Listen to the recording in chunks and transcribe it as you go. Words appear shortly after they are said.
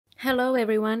Hello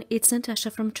everyone, it's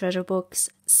Natasha from Treasure Books.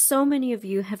 So many of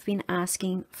you have been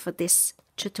asking for this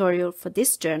tutorial for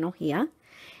this journal here,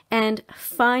 and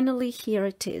finally here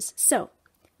it is. So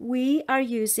we are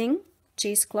using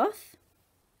cheesecloth,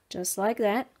 just like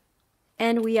that,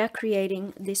 and we are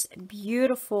creating this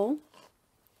beautiful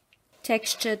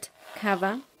textured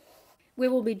cover. We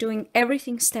will be doing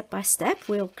everything step by step.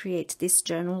 We'll create this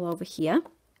journal over here,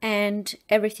 and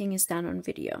everything is done on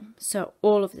video, so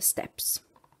all of the steps.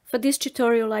 For this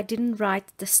tutorial, I didn't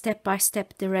write the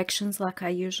step-by-step directions like I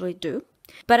usually do,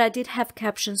 but I did have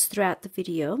captions throughout the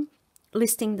video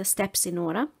listing the steps in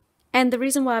order. And the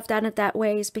reason why I've done it that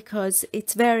way is because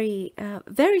it's very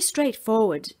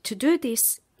straightforward. To do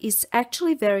this is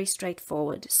actually very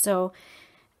straightforward, so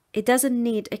it doesn't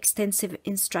need extensive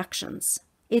instructions.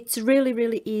 It's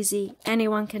really easy.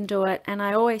 Anyone can do it, and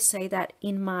I always say that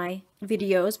in my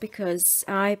videos because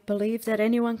I believe that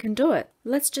anyone can do it.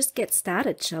 Let's just get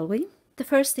started, shall we? The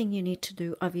first thing you need to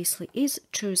do obviously is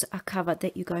choose a cover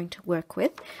that you're going to work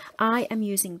with. I am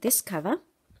using this cover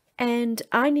and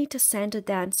I need to sand it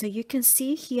down. So you can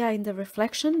see here in the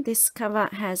reflection, this cover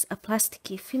has a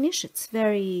plasticky finish. It's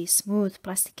very smooth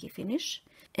plasticky finish.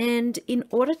 And in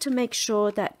order to make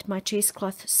sure that my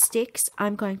cheesecloth sticks,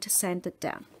 I'm going to sand it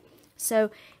down.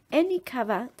 So any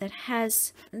cover that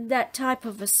has that type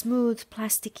of a smooth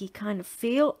plasticky kind of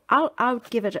feel, I would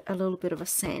give it a little bit of a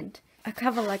sand. A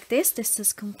cover like this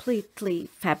is completely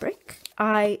fabric.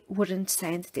 I wouldn't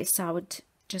sand this. I would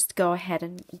just go ahead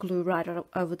and glue right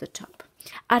over the top.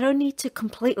 I don't need to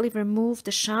completely remove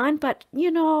the shine, but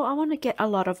you know, I want to get a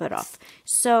lot of it off.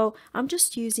 So I'm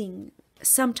just using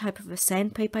some type of a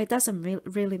sandpaper. It doesn't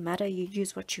really matter. You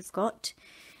use what you've got.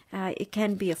 It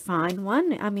can be a fine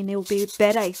one. I mean, it will be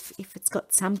better if it's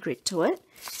got some grit to it.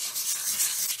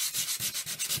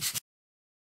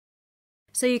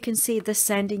 So you can see the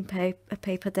sanding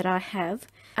paper that I have.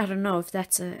 I don't know if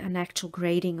that's an actual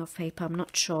grading of paper. I'm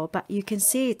not sure. But you can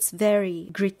see it's very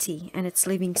gritty and it's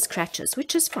leaving scratches,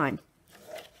 which is fine.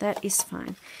 That is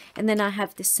fine. And then I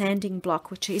have the sanding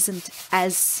block, which isn't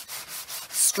as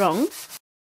strong.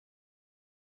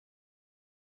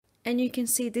 And you can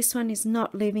see this one is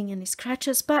not leaving any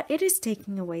scratches, but it is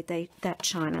taking away that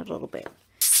shine a little bit.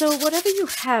 So whatever you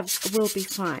have will be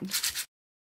fine.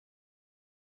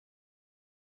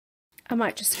 I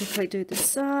might just quickly do the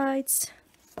sides.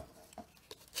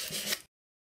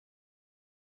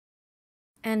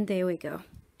 And there we go.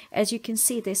 As you can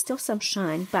see, there's still some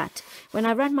shine, but when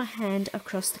I run my hand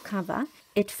across the cover,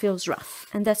 it feels rough,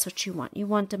 and that's what you want. You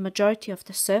want the majority of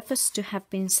the surface to have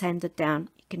been sanded down.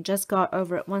 You can just go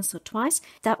over it once or twice.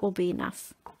 That will be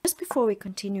enough. Just before we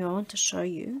continue, I want to show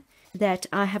you that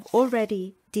I have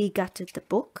already de-gutted the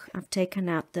book. I've taken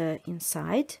out the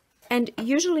inside. And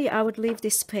usually I would leave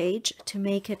this page to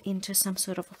make it into some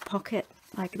sort of a pocket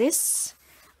like this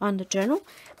on the journal.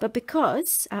 But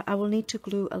because I will need to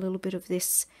glue a little bit of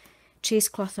this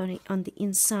cheesecloth on the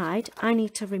inside, I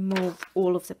need to remove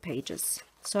all of the pages,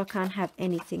 so I can't have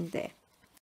anything there.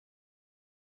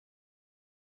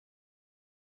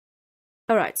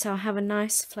 Alright, so I have a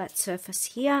nice flat surface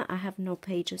here. I have no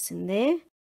pages in there.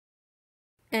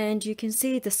 And you can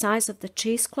see the size of the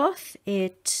cheesecloth.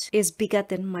 It is bigger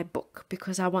than my book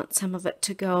because I want some of it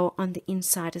to go on the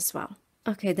inside as well.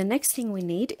 Okay, the next thing we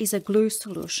need is a glue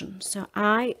solution. So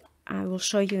I will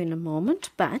show you in a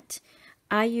moment, but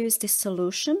I use this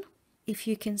solution. If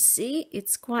you can see,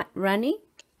 it's quite runny.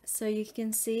 So you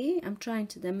can see, I'm trying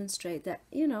to demonstrate that,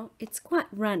 you know, it's quite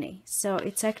runny. So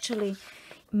it's actually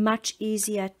much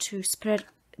easier to spread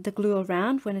the glue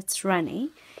around when it's runny.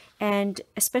 And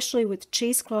especially with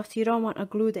cheesecloth, you don't want a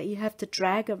glue that you have to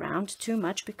drag around too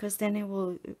much because then it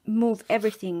will move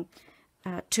everything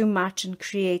too much and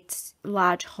create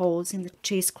large holes in the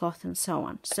cheesecloth and so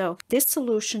on. So this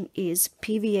solution is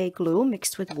PVA glue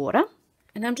mixed with water.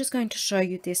 And I'm just going to show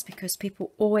you this because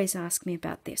people always ask me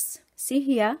about this. See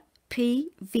here,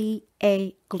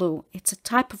 PVA glue. It's a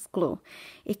type of glue.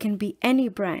 It can be any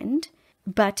brand,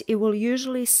 but it will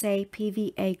usually say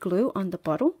PVA glue on the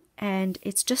bottle. And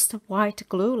it's just a white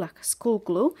glue, like a school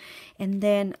glue. And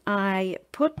then I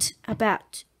put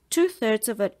about 2/3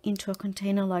 of it into a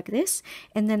container like this,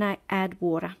 and then I add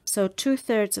water. So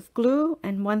 2/3 of glue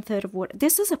and 1/3 of water.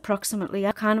 This is approximately,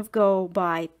 I kind of go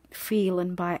by feel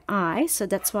and by eye, so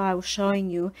that's why I was showing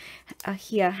you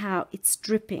here how it's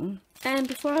dripping. And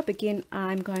before I begin,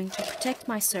 I'm going to protect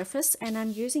my surface, and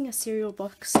I'm using a cereal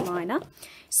box liner.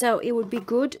 So it would be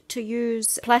good to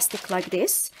use plastic like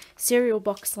this. Cereal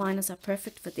box liners are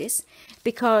perfect for this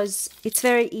because it's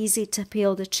very easy to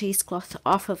peel the cheesecloth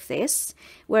off of this,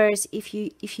 whereas if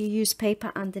you use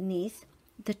paper underneath,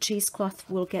 the cheesecloth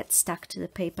will get stuck to the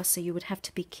paper, so you would have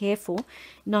to be careful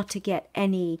not to get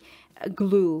any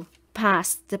glue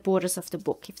past the borders of the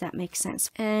book, if that makes sense.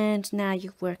 And now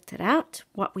you've worked it out,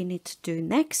 what we need to do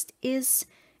next is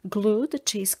glue the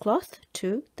cheesecloth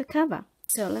to the cover.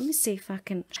 So let me see if I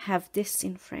can have this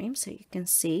in frame so you can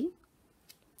see.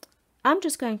 I'm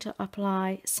just going to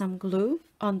apply some glue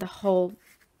on the whole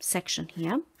section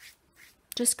here.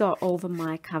 Just go over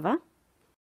my cover,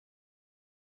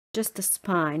 just the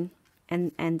spine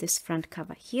and this front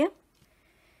cover here,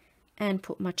 and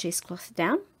put my cheesecloth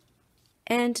down.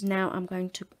 And now I'm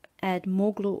going to add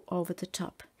more glue over the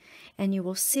top, and you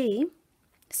will see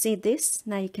this.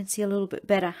 Now you can see a little bit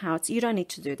better how it's, you don't need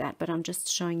to do that, but I'm just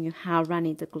showing you how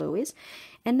runny the glue is.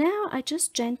 And now I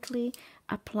just gently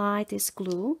apply this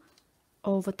glue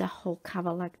over the whole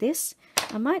cover like this.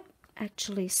 I might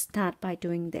actually start by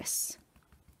doing this.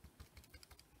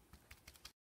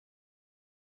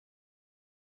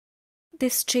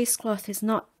 This cheesecloth is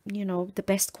not, you know, the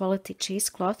best quality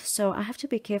cheesecloth, so I have to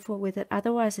be careful with it,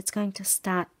 otherwise it's going to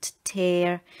start to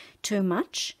tear too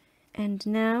much. And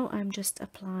now I'm just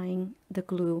applying the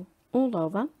glue all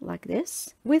over like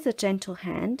this with a gentle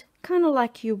hand, kind of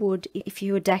like you would if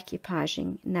you were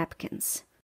decoupaging napkins.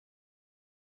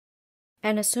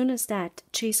 And as soon as that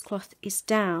cheesecloth is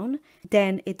down,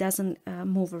 then it doesn't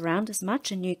move around as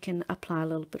much, and you can apply a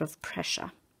little bit of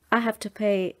pressure. I have to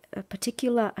pay a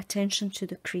particular attention to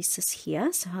the creases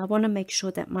here, so I want to make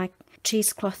sure that my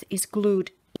cheesecloth is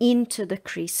glued into the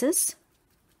creases,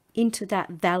 into that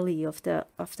valley of the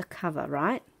cover,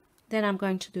 right? Then I'm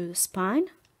going to do the spine,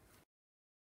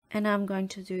 and I'm going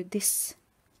to do this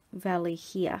valley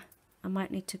here. I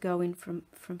might need to go in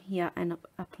from here and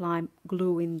apply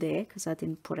glue in there, because I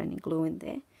didn't put any glue in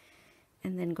there,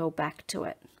 and then go back to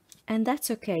it. And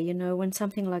that's okay, you know, when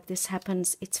something like this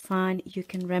happens, it's fine. You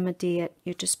can remedy it.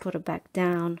 You just put it back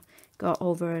down, go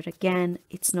over it again.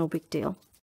 It's no big deal.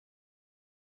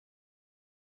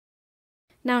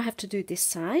 Now I have to do this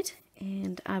side,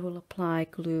 and I will apply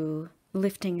glue,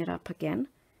 lifting it up again.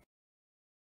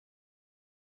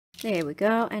 There we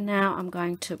go. And now I'm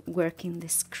going to work in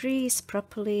this crease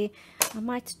properly. I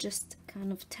might just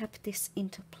kind of tap this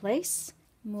into place,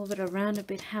 move it around a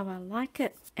bit how I like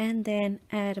it, and then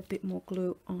add a bit more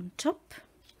glue on top.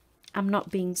 I'm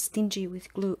not being stingy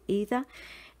with glue either.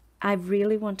 I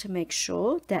really want to make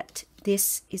sure that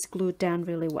this is glued down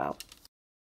really well.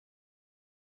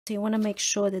 So you want to make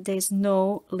sure that there's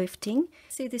no lifting.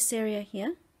 See this area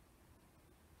here?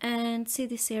 And see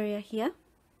this area here?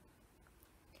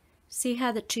 See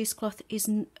how the cheesecloth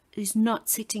is not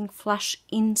sitting flush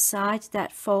inside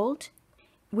that fold?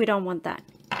 We don't want that.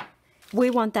 We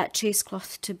want that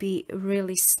cheesecloth to be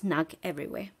really snug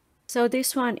everywhere. So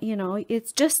this one, you know,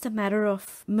 it's just a matter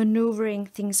of maneuvering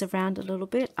things around a little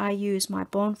bit. I use my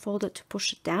bone folder to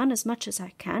push it down as much as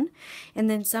I can. And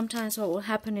then sometimes what will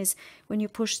happen is when you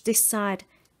push this side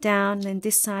down, then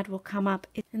this side will come up.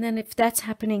 And then if that's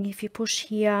happening, if you push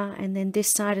here and then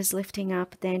this side is lifting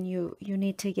up, then you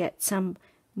need to get some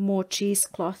more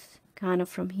cheesecloth kind of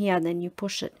from here. Then you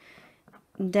push it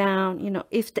down, you know,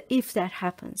 if that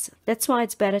happens. That's why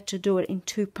it's better to do it in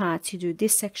two parts. You do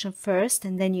this section first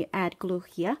and then you add glue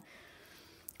here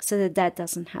so that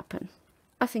doesn't happen.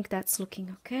 I think that's looking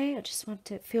okay. I just want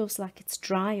to, it feels like it's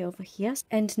dry over here.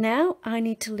 And now I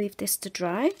need to leave this to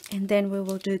dry, and then we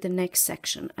will do the next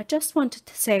section. I just wanted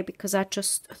to say, because I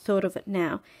just thought of it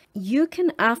now, you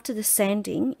can, after the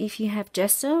sanding, if you have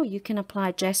gesso, you can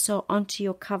apply gesso onto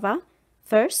your cover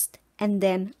first and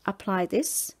then apply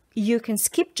this. You can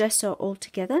skip gesso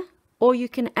altogether, or you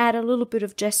can add a little bit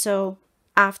of gesso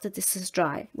after this is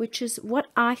dry, which is what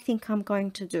I think I'm going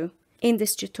to do in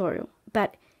this tutorial.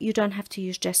 But you don't have to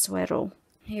use gesso at all.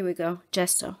 Here we go,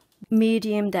 gesso.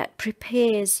 Medium that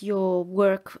prepares your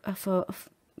work for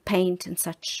paint and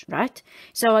such, right?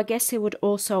 So I guess it would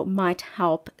also might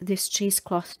help this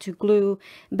cheesecloth to glue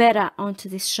better onto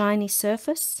this shiny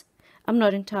surface. I'm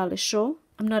not entirely sure.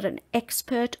 I'm not an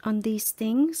expert on these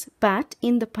things, but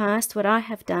in the past what I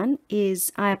have done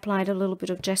is I applied a little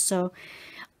bit of gesso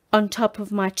on top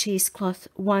of my cheesecloth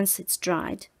once it's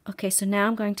dried. Okay, so now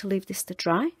I'm going to leave this to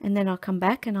dry, and then I'll come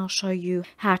back and I'll show you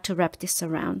how to wrap this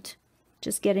around.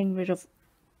 Just getting rid of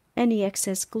any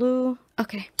excess glue.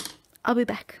 Okay, I'll be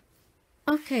back.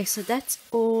 Okay, so that's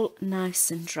all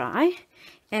nice and dry.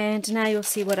 And now you'll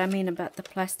see what I mean about the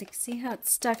plastic. See how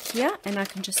it's stuck here? And I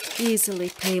can just easily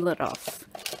peel it off.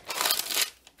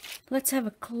 Let's have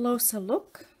a closer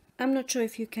look. I'm not sure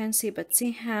if you can see, but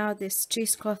see how this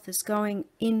cheesecloth is going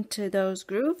into those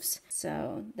grooves?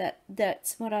 So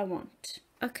that's what I want.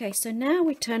 Okay, so now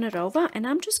we turn it over, and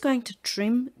I'm just going to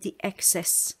trim the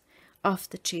excess of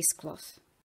the cheesecloth.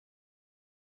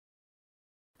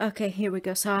 Okay, here we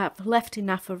go. So I have left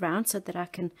enough around so that I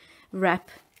can wrap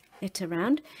it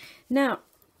around. Now,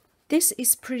 this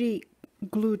is pretty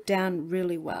glued down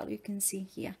really well. You can see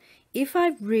here. If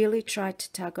I really try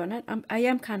to tug on it, I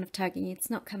am kind of tugging. It's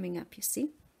not coming up, you see.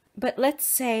 But let's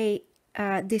say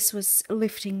this was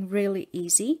lifting really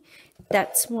easy.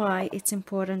 That's why it's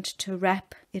important to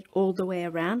wrap it all the way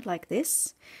around like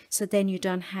this. So then you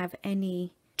don't have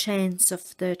any chance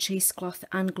of the cheesecloth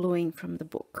ungluing from the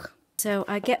book. So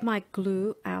I get my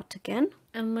glue out again,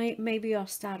 and maybe I'll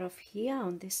start off here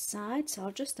on this side. So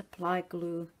I'll just apply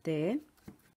glue there.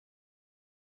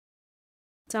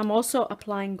 So I'm also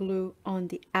applying glue on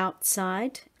the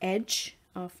outside edge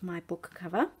of my book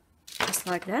cover, just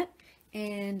like that.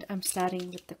 And I'm starting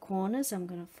with the corners. I'm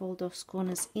going to fold those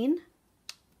corners in.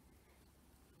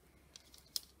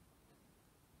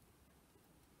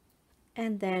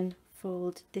 And then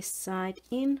fold this side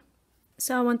in.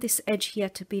 So I want this edge here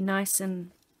to be nice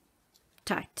and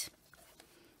tight.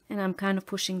 And I'm kind of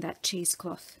pushing that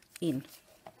cheesecloth in.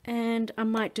 And I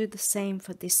might do the same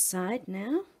for this side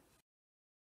now.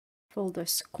 Fold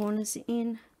those corners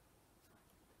in.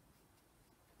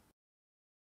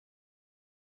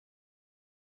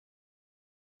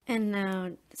 And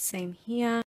now the same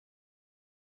here.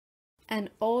 And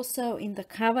also in the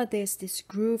cover there's this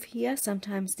groove here.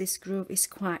 Sometimes this groove is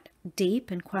quite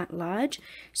deep and quite large.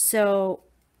 So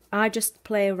I just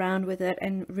play around with it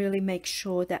and really make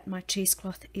sure that my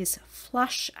cheesecloth is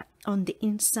flush on the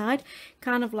inside.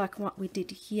 Kind of like what we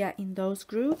did here in those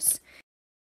grooves.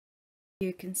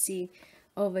 You can see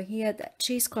over here that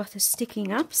cheesecloth is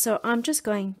sticking up. So I'm just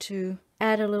going to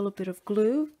add a little bit of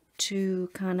glue to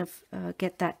kind of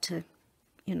get that to,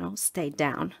 you know, stay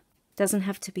down. Doesn't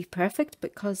have to be perfect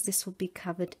because this will be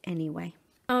covered anyway.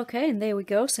 Okay, and there we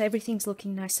go. So everything's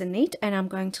looking nice and neat, and I'm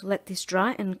going to let this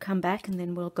dry and come back, and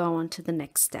then we'll go on to the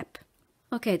next step.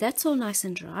 Okay, that's all nice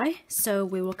and dry. So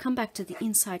we will come back to the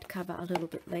inside cover a little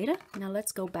bit later. Now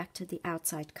let's go back to the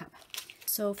outside cover.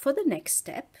 So for the next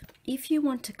step, if you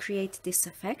want to create this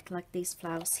effect like these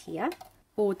flowers here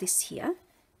or this here,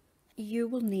 you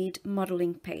will need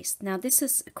modeling paste. Now this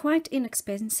is quite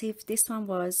inexpensive. This one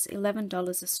was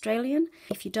 $11 Australian.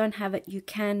 If you don't have it, you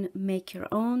can make your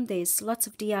own. There's lots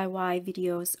of DIY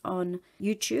videos on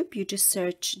YouTube. You just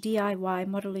search DIY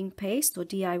modeling paste or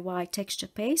DIY texture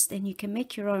paste, and you can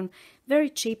make your own very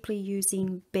cheaply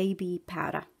using baby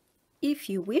powder. If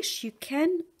you wish, you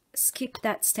can skip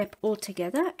that step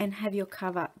altogether and have your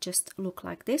cover just look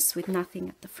like this with nothing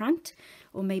at the front,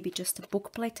 or maybe just a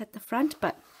book plate at the front,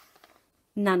 but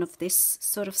none of this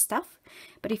sort of stuff.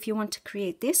 But if you want to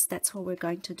create this, that's what we're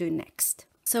going to do next.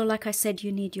 So like I said,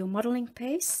 you need your modeling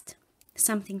paste,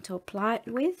 something to apply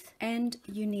it with, and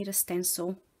you need a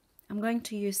stencil. I'm going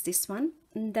to use this one,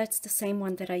 and that's the same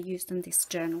one that I used in this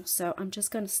journal, so I'm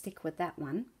just going to stick with that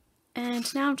one.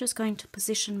 And now I'm just going to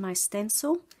position my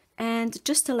stencil. And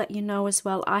just to let you know as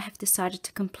well, I have decided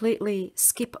to completely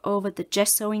skip over the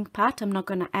gessoing part. I'm not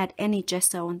going to add any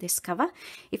gesso on this cover.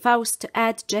 If I was to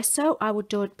add gesso, I would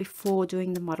do it before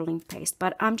doing the modeling paste,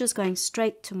 but I'm just going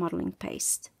straight to modeling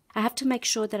paste. I have to make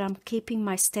sure that I'm keeping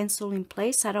my stencil in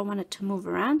place. I don't want it to move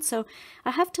around, so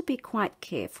I have to be quite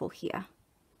careful here.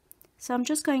 So I'm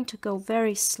just going to go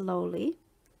very slowly.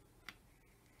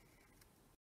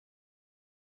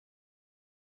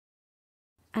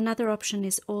 Another option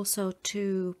is also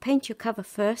to paint your cover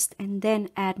first and then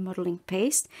add modeling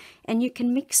paste, and you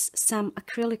can mix some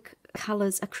acrylic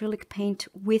colors, acrylic paint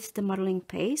with the modeling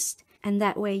paste, and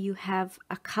that way you have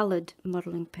a colored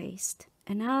modeling paste.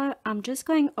 And now I'm just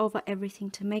going over everything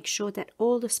to make sure that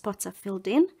all the spots are filled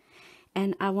in,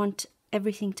 and I want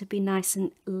everything to be nice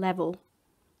and level.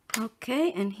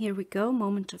 Okay, and here we go,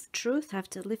 moment of truth. I have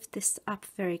to lift this up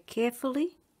very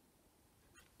carefully.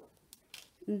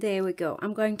 There we go.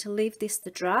 I'm going to leave this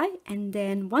to dry, and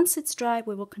then once it's dry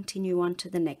we will continue on to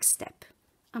the next step.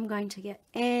 I'm going to get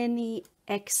any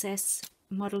excess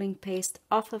modeling paste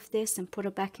off of this and put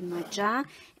it back in my jar,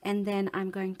 and then I'm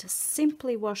going to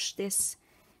simply wash this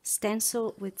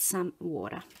stencil with some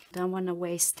water. Don't want to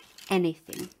waste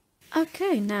anything.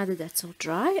 Okay, now that that's all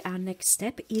dry, our next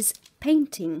step is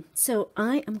painting. So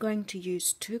I am going to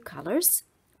use two colors,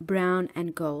 brown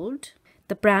and gold.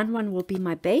 The brown one will be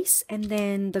my base, and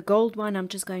then the gold one I'm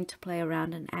just going to play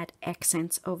around and add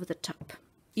accents over the top.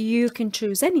 You can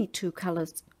choose any two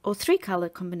colors or three color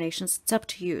combinations, it's up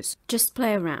to you. Just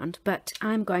play around, but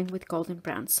I'm going with gold and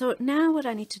brown. So now what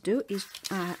I need to do is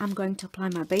I'm going to apply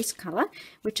my base color,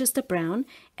 which is the brown,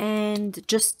 and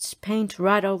just paint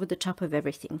right over the top of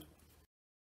everything.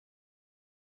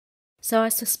 So I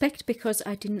suspect because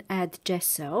I didn't add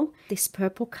gesso, this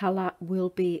purple color will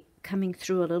be coming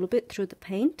through a little bit through the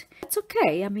paint. It's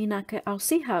okay. I mean, I'll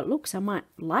see how it looks. I might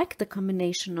like the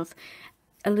combination of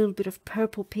a little bit of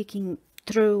purple peeking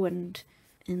through and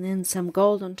then some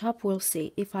gold on top. We'll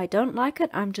see. If I don't like it,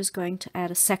 I'm just going to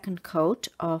add a second coat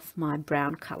of my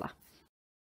brown color.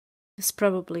 It's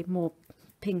probably more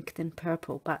pink than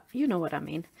purple, but you know what I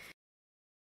mean.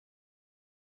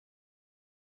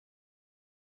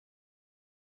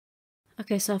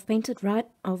 Okay, so I've painted right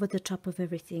over the top of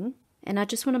everything, and I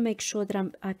just want to make sure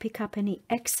that I pick up any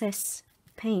excess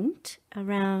paint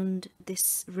around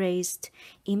this raised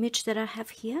image that I have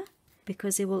here,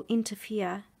 because it will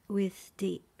interfere with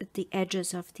the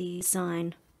edges of the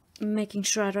design. Making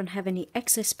sure I don't have any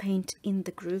excess paint in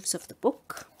the grooves of the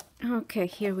book. Okay,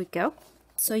 here we go.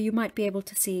 So you might be able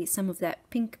to see some of that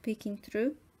pink peeking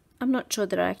through. I'm not sure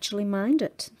that I actually mind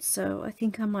it, so I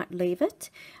think I might leave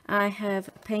it. I have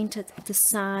painted the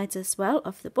sides as well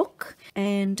of the book,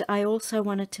 and I also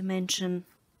wanted to mention,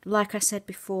 like I said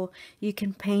before, you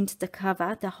can paint the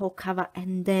cover, the whole cover,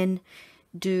 and then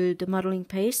do the modeling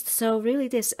paste. So really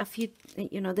there's a few,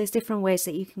 there's different ways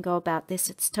that you can go about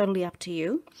this. It's totally up to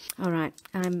you. All right,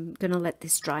 I'm gonna let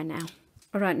this dry now.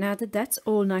 All right, now that that's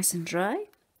all nice and dry,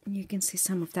 you can see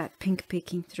some of that pink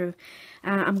peeking through.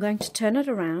 I'm going to turn it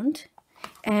around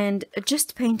and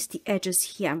just paint the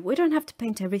edges here. We don't have to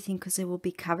paint everything because it will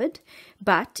be covered,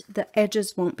 but the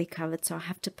edges won't be covered, so I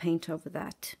have to paint over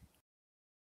that.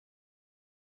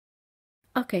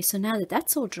 Okay, so now that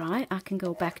that's all dry, I can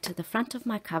go back to the front of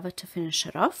my cover to finish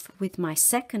it off with my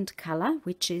second color,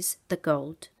 which is the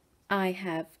gold. I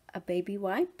have a baby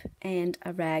wipe and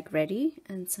a rag ready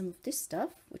and some of this stuff,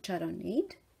 which I don't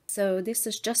need. So this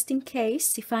is just in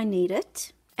case if I need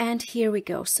it. And here we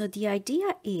go. So the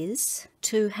idea is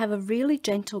to have a really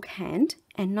gentle hand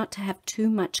and not to have too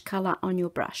much color on your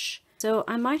brush. So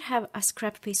I might have a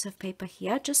scrap piece of paper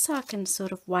here just so I can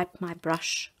sort of wipe my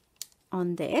brush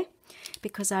on there,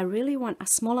 because I really want a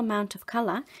small amount of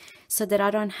color so that I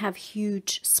don't have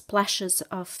huge splashes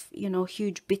of,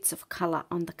 huge bits of color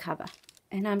on the cover.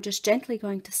 And I'm just gently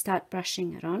going to start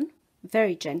brushing it on,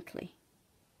 very gently.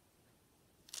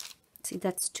 See,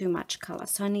 that's too much color,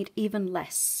 so I need even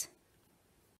less.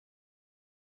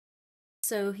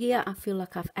 So here I feel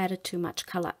like I've added too much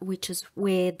color, which is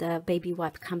where the baby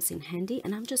wipe comes in handy,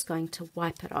 and I'm just going to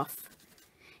wipe it off.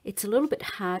 It's a little bit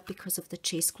hard because of the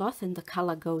cheesecloth and the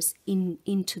color goes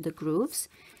into the grooves.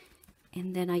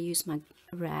 And then I use my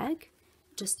rag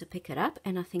just to pick it up,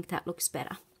 and I think that looks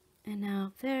better. And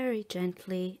now very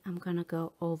gently I'm gonna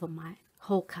go over my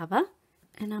whole cover,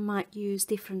 and I might use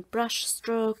different brush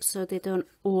strokes so they don't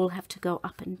all have to go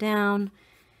up and down,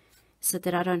 so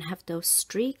that I don't have those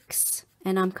streaks.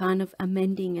 And I'm kind of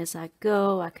amending as I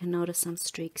go. I can notice some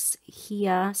streaks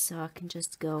here, so I can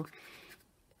just go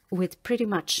with pretty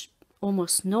much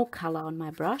almost no color on my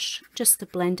brush, just to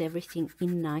blend everything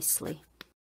in nicely.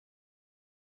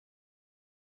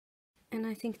 And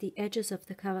I think the edges of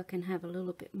the cover can have a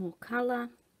little bit more color.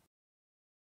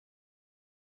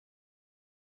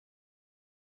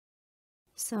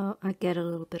 So I get a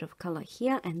little bit of color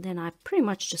here, and then I pretty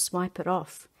much just wipe it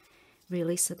off,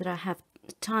 really, so that I have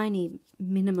a tiny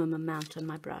minimum amount on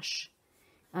my brush.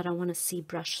 I don't want to see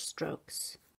brush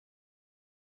strokes.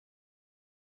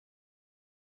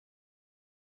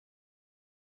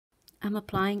 I'm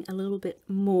applying a little bit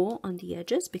more on the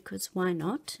edges because why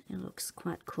not? It looks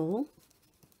quite cool.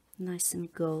 Nice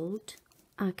and gold.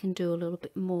 I can do a little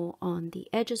bit more on the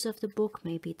edges of the book.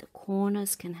 Maybe the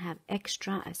corners can have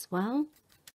extra as well.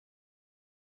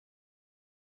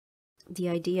 The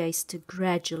idea is to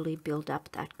gradually build up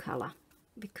that color,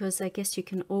 because I guess you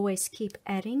can always keep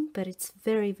adding, but it's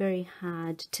very, very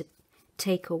hard to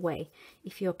take away.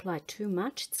 If you apply too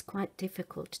much, it's quite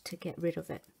difficult to get rid of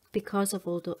it, because of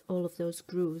all of those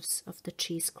grooves of the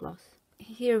cheesecloth.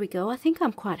 Here we go. I think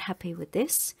I'm quite happy with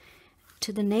this.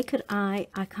 To the naked eye,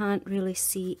 I can't really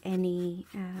see any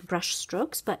brush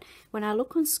strokes, but when I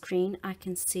look on screen, I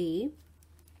can see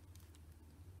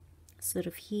sort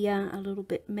of here a little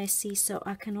bit messy, so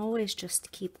I can always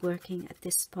just keep working at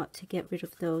this spot to get rid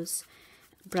of those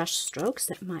brush strokes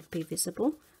that might be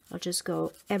visible. I'll just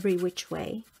go every which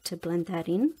way to blend that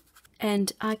in,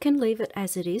 and I can leave it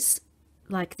as it is,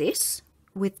 like this,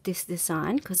 with this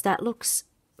design, because that looks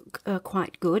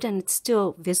quite good and it's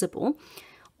still visible.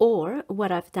 Or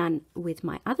what I've done with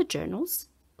my other journals,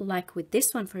 like with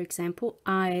this one for example,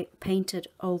 I painted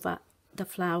over the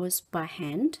flowers by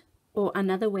hand. Or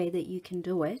another way that you can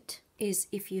do it is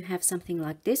if you have something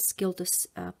like this, Gilda's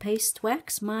paste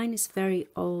wax. Mine is very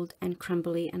old and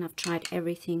crumbly, and I've tried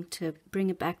everything to bring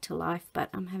it back to life, but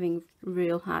I'm having a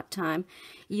real hard time.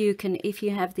 You can, if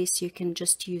you have this, you can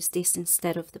just use this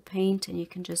instead of the paint, and you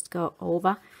can just go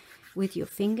over with your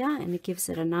finger, and it gives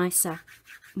it a nicer,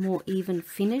 more even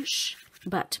finish.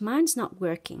 But mine's not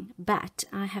working. But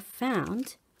I have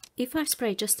found, if I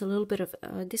spray just a little bit of,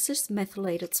 this is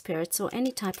methylated spirits or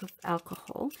any type of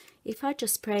alcohol, if I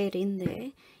just spray it in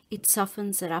there, it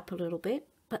softens it up a little bit,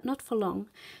 but not for long.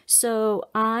 So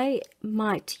I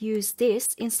might use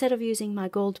this, instead of using my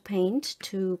gold paint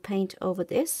to paint over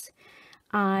this,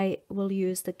 I will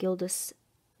use the Gilda's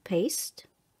paste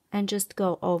and just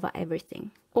go over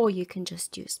everything. Or you can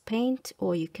just use paint,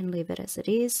 or you can leave it as it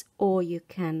is, or you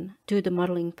can do the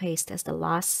modeling paste as the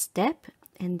last step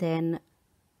and then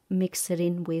mix it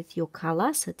in with your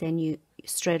color, so then you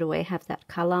straight away have that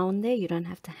color on there. You don't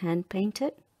have to hand paint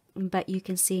it, but you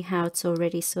can see how it's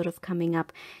already sort of coming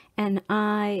up. And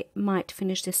I might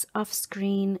finish this off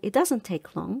screen. It doesn't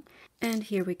take long. And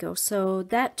here we go. So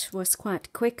that was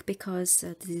quite quick because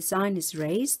the design is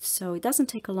raised, so it doesn't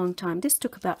take a long time. This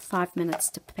took about 5 minutes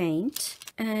to paint,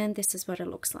 and this is what it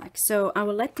looks like. So I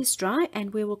will let this dry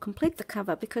and we will complete the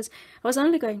cover, because I was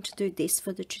only going to do this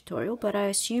for the tutorial, but I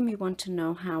assume you want to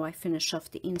know how I finish off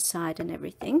the inside and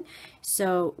everything,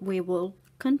 so we will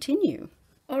continue.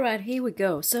 Alright, here we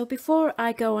go. So before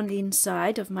I go on the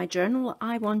inside of my journal,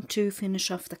 I want to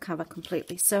finish off the cover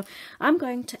completely. So I'm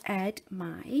going to add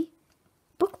my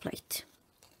book plate.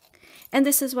 And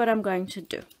this is what I'm going to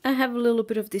do. I have a little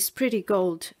bit of this pretty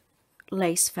gold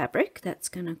lace fabric that's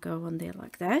going to go on there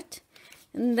like that.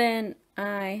 And then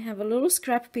I have a little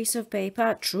scrap piece of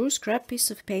paper, true scrap piece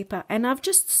of paper, and I've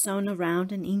just sewn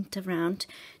around and inked around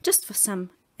just for some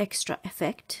extra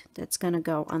effect that's going to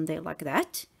go on there like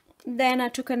that. Then I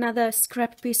took another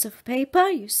scrap piece of paper,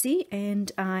 you see,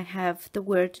 and I have the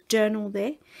word journal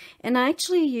there. And I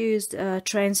actually used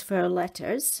transfer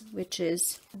letters, which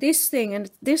is this thing, and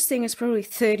this thing is probably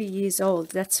 30 years old.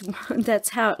 That's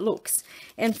how it looks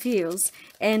and feels.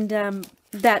 And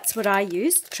that's what I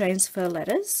used, transfer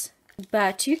letters.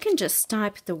 But you can just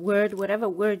type the word, whatever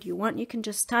word you want, you can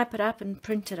just type it up and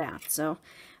print it out. So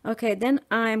okay, then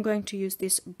I'm going to use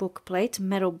this book plate,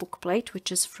 metal book plate,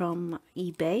 which is from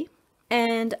eBay.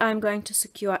 And I'm going to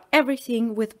secure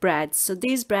everything with brads. So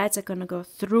these brads are going to go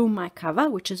through my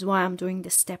cover, which is why I'm doing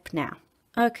this step now.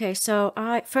 Okay, so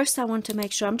first I want to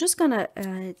make sure, I'm just going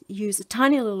to use a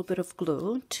tiny little bit of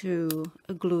glue to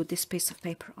glue this piece of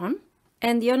paper on.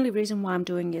 And the only reason why I'm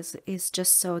doing is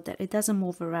just so that it doesn't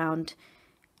move around,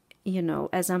 you know,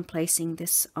 as I'm placing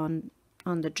this on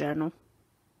the journal.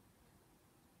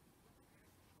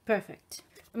 Perfect.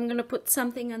 I'm going to put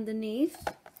something underneath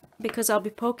because I'll be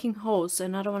poking holes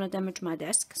and I don't want to damage my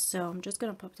desk. So I'm just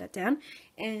going to pop that down.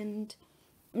 And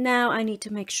now I need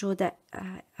to make sure that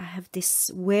I have this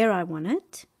where I want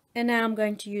it. And now I'm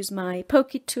going to use my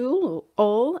pokey tool or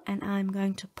awl, and I'm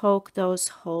going to poke those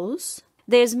holes.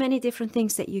 There's many different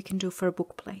things that you can do for a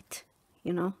book plate,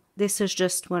 you know. This is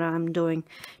just what I'm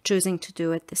choosing to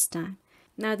do at this time.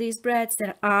 Now these brads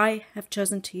that I have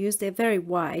chosen to use, they're very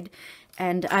wide,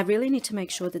 and I really need to make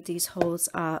sure that these holes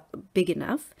are big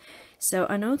enough. So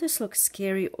I know this looks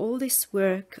scary, all this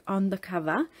work on the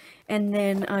cover, and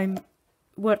then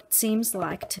what seems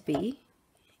like to be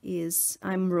is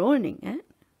I'm ruining it.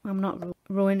 I'm not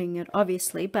ruining it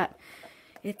obviously, but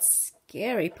it's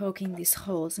scary poking these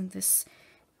holes in this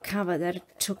cover that it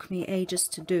took me ages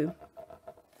to do.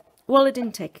 Well, it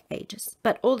didn't take ages,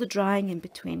 but all the drying in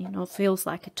between, you know, feels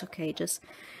like it took ages.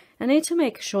 I need to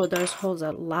make sure those holes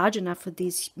are large enough for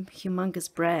these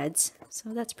humongous brads.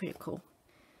 So that's pretty cool.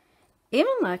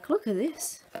 Even like, look at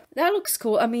this. That looks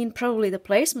cool. I mean, probably the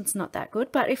placement's not that good,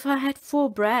 but if I had 4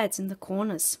 brads in the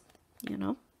corners, you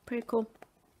know, pretty cool.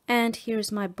 And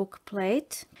here's my book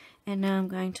plate. And now I'm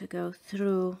going to go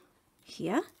through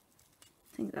here.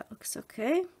 I think that looks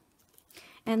okay.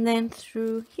 And then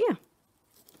through here.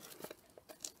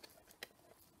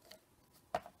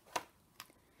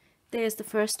 There's the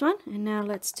first one, and now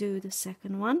let's do the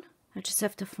second one. I just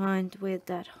have to find where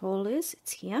that hole is.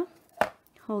 It's here.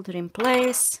 Hold it in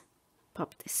place,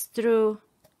 pop this through.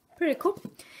 Pretty cool.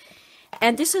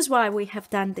 And this is why we have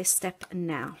done this step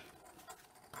now.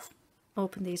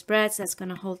 Open these brads, that's going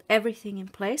to hold everything in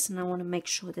place, and I want to make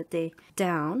sure that they're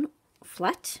down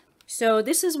flat. So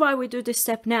this is why we do this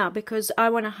step now, because I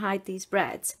want to hide these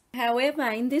brads. However,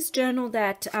 in this journal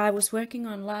that I was working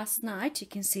on last night, you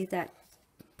can see that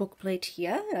book plate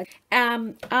here.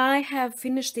 I have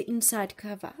finished the inside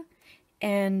cover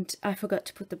and I forgot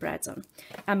to put the brads on.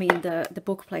 I mean the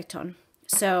book plate on.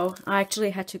 So I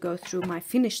actually had to go through my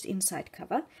finished inside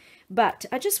cover. But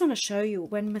I just want to show you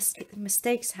when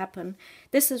mistakes happen,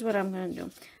 this is what I'm going to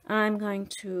do. I'm going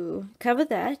to cover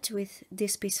that with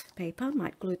this piece of paper.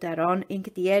 Might glue that on,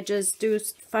 ink the edges, do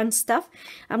fun stuff.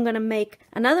 I'm going to make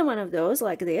another one of those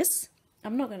like this.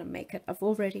 I'm not going to make it. I've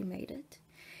already made it.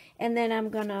 And then I'm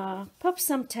going to pop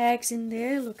some tags in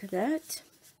there. Look at that.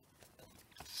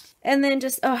 And then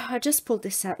just, oh, I just pulled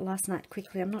this out last night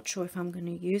quickly. I'm not sure if I'm going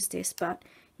to use this, but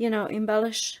you know,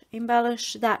 embellish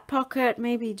that pocket,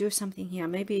 maybe do something here,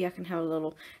 maybe I can have a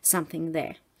little something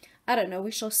there. I don't know,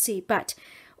 we shall see. But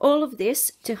all of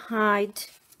this to hide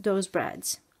those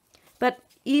brads. But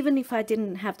even if I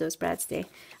didn't have those brads there,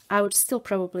 I would still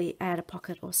probably add a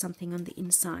pocket or something on the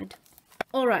inside.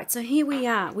 All right, so here we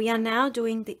are now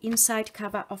doing the inside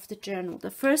cover of the journal. The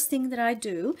first thing that I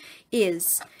do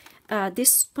is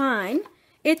this spine.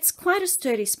 It's quite a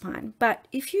sturdy spine, but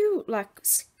if you like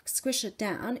squish it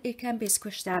down, it can be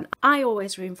squished down. I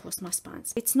always reinforce my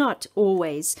spines. It's not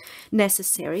always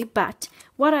necessary, but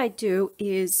what I do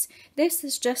is, this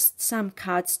is just some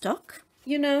cardstock.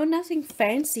 You know, nothing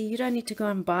fancy. You don't need to go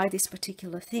and buy this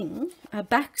particular thing.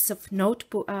 Backs of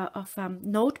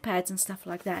notepads and stuff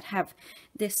like that have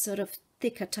this sort of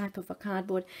thicker type of a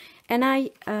cardboard, and I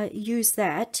use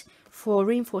that for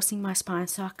reinforcing my spine.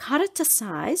 So I cut it to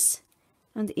size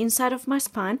on the inside of my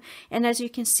spine, and as you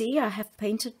can see, I have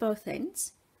painted both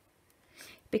ends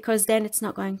because then it's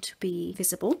not going to be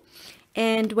visible.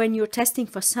 And when you're testing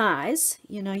for size,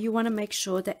 you know, you want to make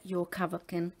sure that your cover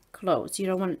can close. You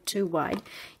don't want it too wide.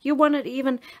 You want it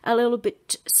even a little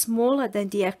bit smaller than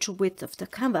the actual width of the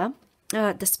cover,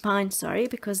 the spine, sorry,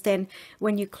 because then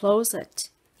when you close it,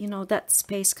 you know, that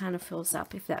space kind of fills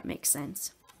up, if that makes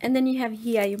sense. And then you have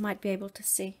here, you might be able to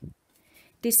see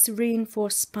this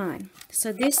reinforced spine.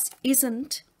 So this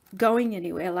isn't going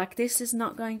anywhere. Like, this is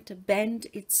not going to bend.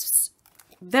 It's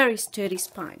very sturdy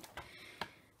spine.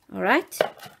 All right,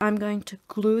 I'm going to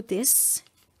glue this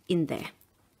in there.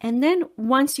 And then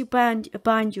once you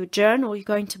bind your journal, you're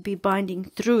going to be binding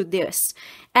through this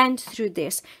and through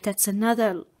this. That's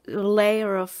another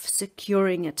layer of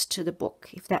securing it to the book,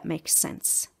 if that makes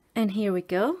sense. And here we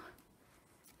go.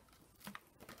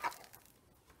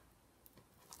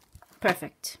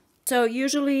 Perfect. So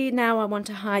usually now I want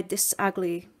to hide this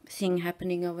ugly thing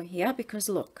happening over here, because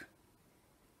look,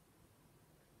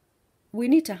 we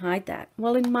need to hide that.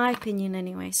 Well, in my opinion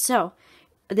anyway. So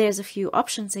there's a few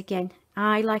options again.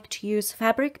 I like to use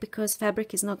fabric because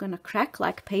fabric is not going to crack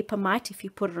like paper might if you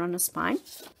put it on a spine.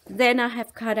 Then I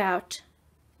have cut out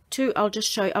two, I'll just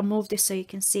show you, I'll move this so you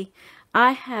can see.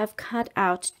 I have cut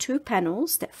out 2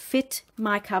 panels that fit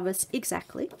my covers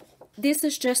exactly. This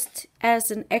is just as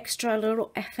an extra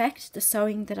little effect, the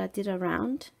sewing that I did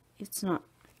around. It's not,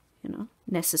 you know,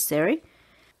 necessary.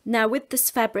 Now with this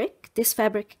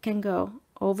fabric can go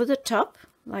over the top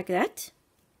like that.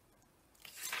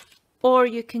 Or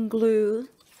you can glue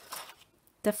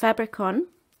the fabric on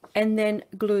and then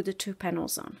glue the 2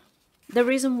 panels on. The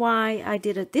reason why I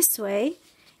did it this way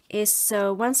is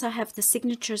so once I have the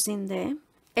signatures in there,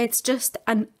 it's just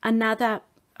another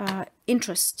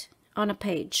interest on a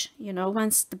page. You know,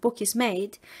 once the book is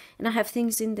made and I have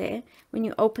things in there, when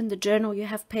you open the journal you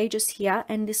have pages here,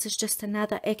 and this is just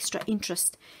another extra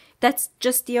interest. That's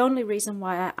just the only reason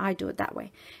why I do it that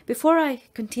way. Before I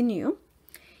continue,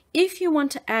 if you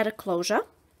want to add a closure,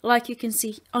 like you can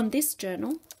see on this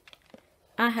journal,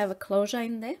 I have a closure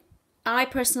in there. I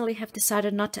personally have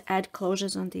decided not to add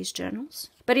closures on these journals.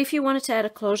 But if you wanted to add a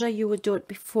closure, you would do it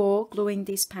before gluing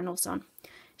these panels on.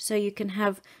 So you can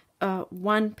have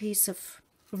one piece of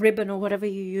ribbon or whatever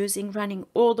you're using running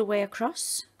all the way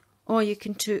across. Or you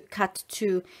can cut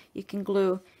 2. You can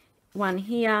glue one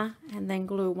here and then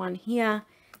glue one here.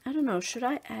 I don't know, should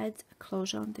I add a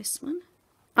closure on this one?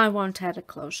 I won't add a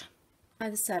closure. I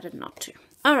decided not to.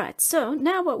 All right, so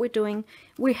now what we're doing,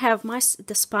 we have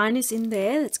the spine is in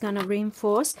there, it's going to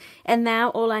reinforce, and now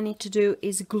all I need to do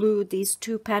is glue these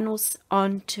 2 panels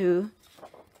onto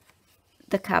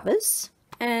the covers.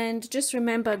 And just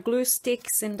remember, glue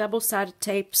sticks and double-sided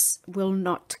tapes will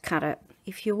not cut it.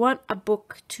 If you want a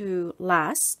book to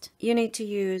last, you need to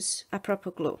use a proper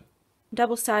glue.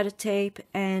 Double-sided tape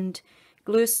and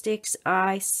glue sticks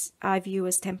I view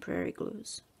as temporary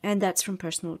glues. And that's from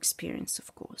personal experience,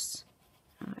 of course.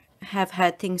 I have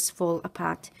had things fall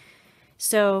apart.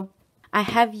 So I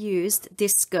have used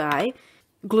this guy,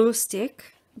 glue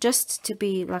stick, just to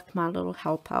be like my little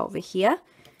helper over here.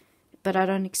 But I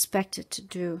don't expect it to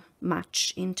do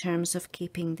much in terms of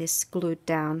keeping this glued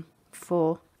down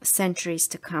for centuries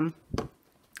to come.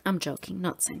 I'm joking,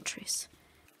 not centuries.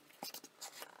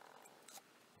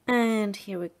 And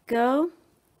here we go.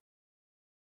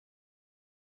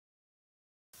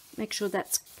 Make sure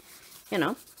that's, you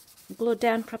know, glued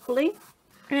down properly.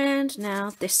 And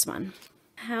now this one.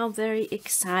 How very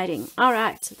exciting. All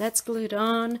right, so that's glued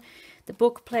on. The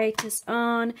book plate is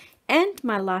on. And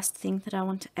my last thing that I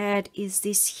want to add is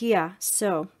this here.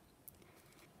 So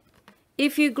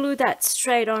if you glue that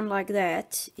straight on like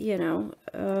that, you know,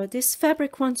 this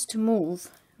fabric wants to move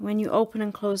when you open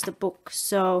and close the book.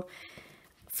 So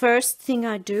first thing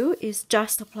I do is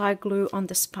just apply glue on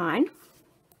the spine.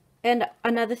 And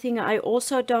another thing, I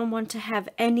also don't want to have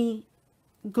any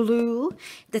glue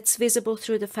that's visible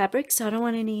through the fabric. So I don't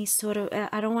want any sort of,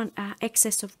 I don't want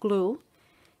excess of glue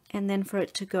and then for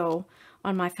it to go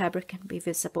on my fabric and be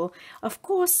visible. Of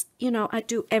course, you know, I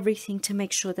do everything to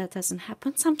make sure that doesn't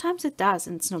happen. Sometimes it does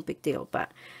and it's no big deal,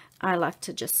 but I like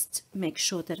to just make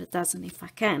sure that it doesn't if I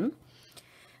can.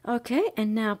 Okay,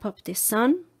 and now pop this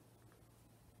on.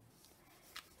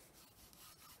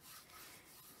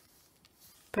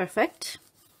 Perfect.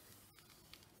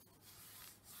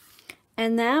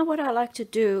 And now what I like to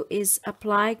do is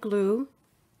apply glue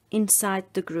inside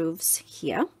the grooves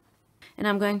here. And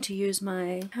I'm going to use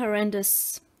my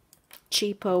horrendous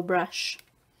cheapo brush.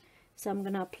 So I'm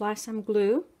going to apply some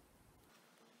glue.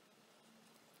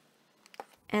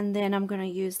 And then I'm going to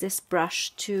use this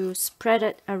brush to spread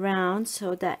it around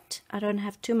so that I don't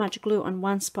have too much glue on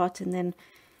one spot and then,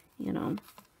 you know,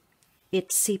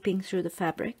 it's seeping through the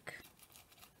fabric.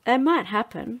 It might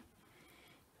happen.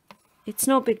 It's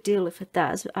no big deal if it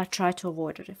does. I try to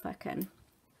avoid it if I can.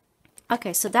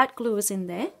 Okay, so that glue is in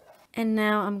there. And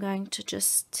now I'm going to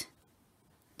just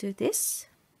do this.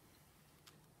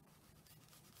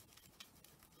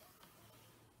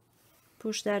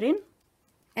 Push that in.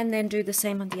 And then do the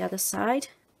same on the other side.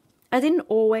 I didn't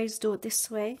always do it this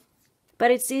way,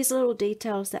 but it's these little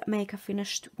details that make a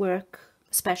finished work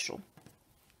special.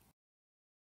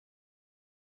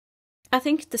 I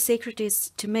think the secret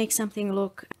is to make something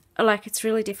look like it's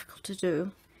really difficult to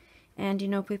do. And you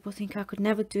know, people think I could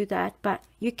never do that, but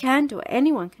you can do it.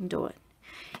 Anyone can do it.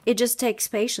 It just takes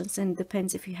patience, and it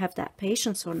depends if you have that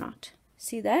patience or not.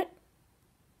 See that?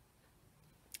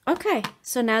 Okay,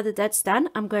 so now that that's done,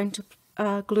 I'm going to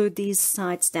glue these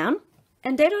sides down.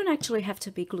 And they don't actually have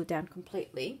to be glued down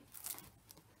completely.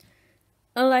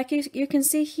 Like you can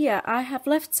see here, I have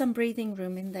left some breathing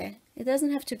room in there. It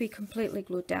doesn't have to be completely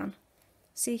glued down.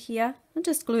 See here? I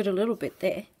just glued a little bit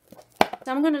there.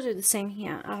 So I'm going to do the same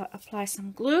here. I'll apply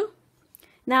some glue.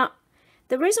 Now,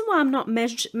 the reason why I'm not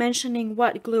mentioning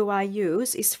what glue I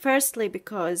use is firstly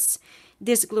because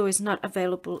this glue is not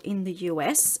available in the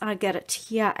US. I get it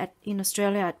here in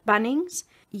Australia at Bunnings.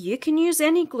 You can use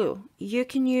any glue. You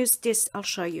can use this. I'll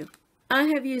show you. I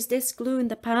have used this glue in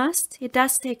the past. It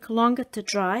does take longer to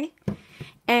dry.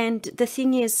 And the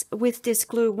thing is, with this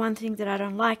glue, one thing that I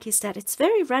don't like is that it's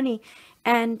very runny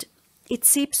and it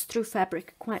seeps through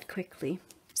fabric quite quickly.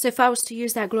 So if I was to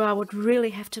use that glue, I would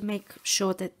really have to make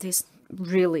sure that there's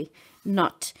really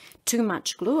not too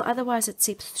much glue. Otherwise, it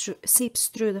seeps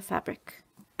through the fabric.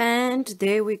 And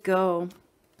there we go.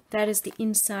 That is the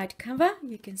inside cover.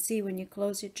 You can see when you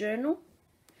close your journal.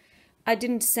 I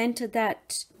didn't center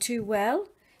that too well,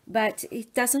 but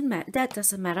it doesn't matter. That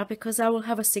doesn't matter because I will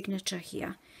have a signature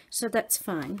here. So that's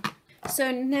fine.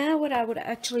 So now what I would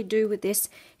actually do with this,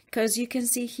 because you can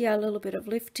see here a little bit of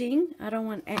lifting. I don't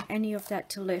want any of that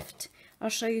to lift. I'll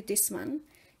show you this one.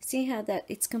 See how that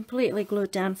it's completely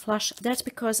glued down flush. That's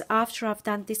because after I've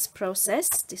done this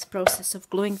process of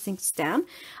gluing things down,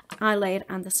 I lay it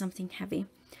under something heavy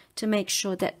to make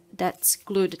sure that that's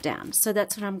glued down. So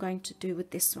that's what I'm going to do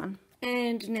with this one.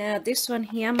 And now this one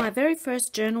here, my very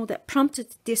first journal that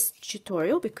prompted this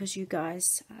tutorial because you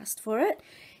guys asked for it.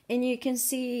 And you can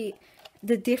see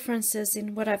the differences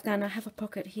in what I've done. I have a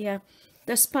pocket here.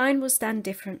 The spine was done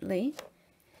differently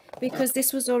because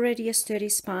this was already a sturdy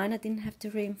spine. I didn't have to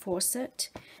reinforce it.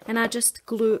 And I just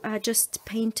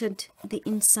painted the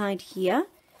inside here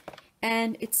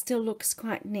and it still looks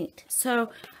quite neat.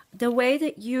 So the way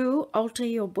that you alter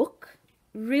your book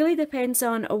really depends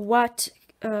on what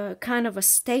kind of a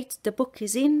state the book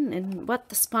is in and what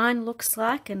the spine looks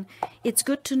like, and it's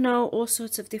good to know all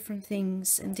sorts of different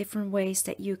things and different ways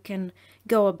that you can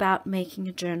go about making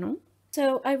a journal.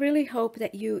 So I really hope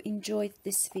that you enjoyed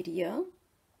this video.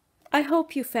 I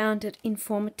hope you found it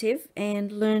informative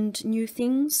and learned new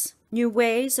things, new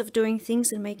ways of doing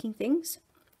things and making things.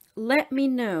 Let me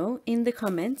know in the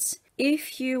comments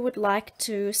if you would like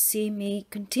to see me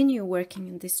continue working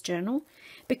in this journal,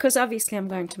 because obviously I'm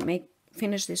going to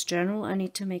finish this journal. I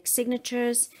need to make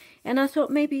signatures, and I thought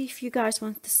maybe if you guys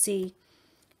want to see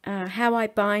how I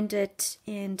bind it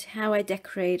and how I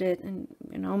decorate it and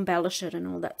embellish it and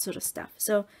all that sort of stuff.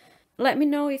 So Let me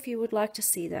know if you would like to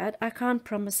see that. I can't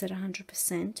promise it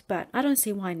 100%, but I don't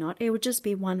see why not. It would just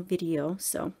be one video,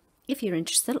 so if you're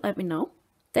interested, let me know.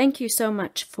 Thank you so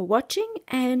much for watching,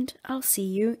 and I'll see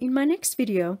you in my next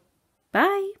video.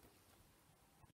 Bye!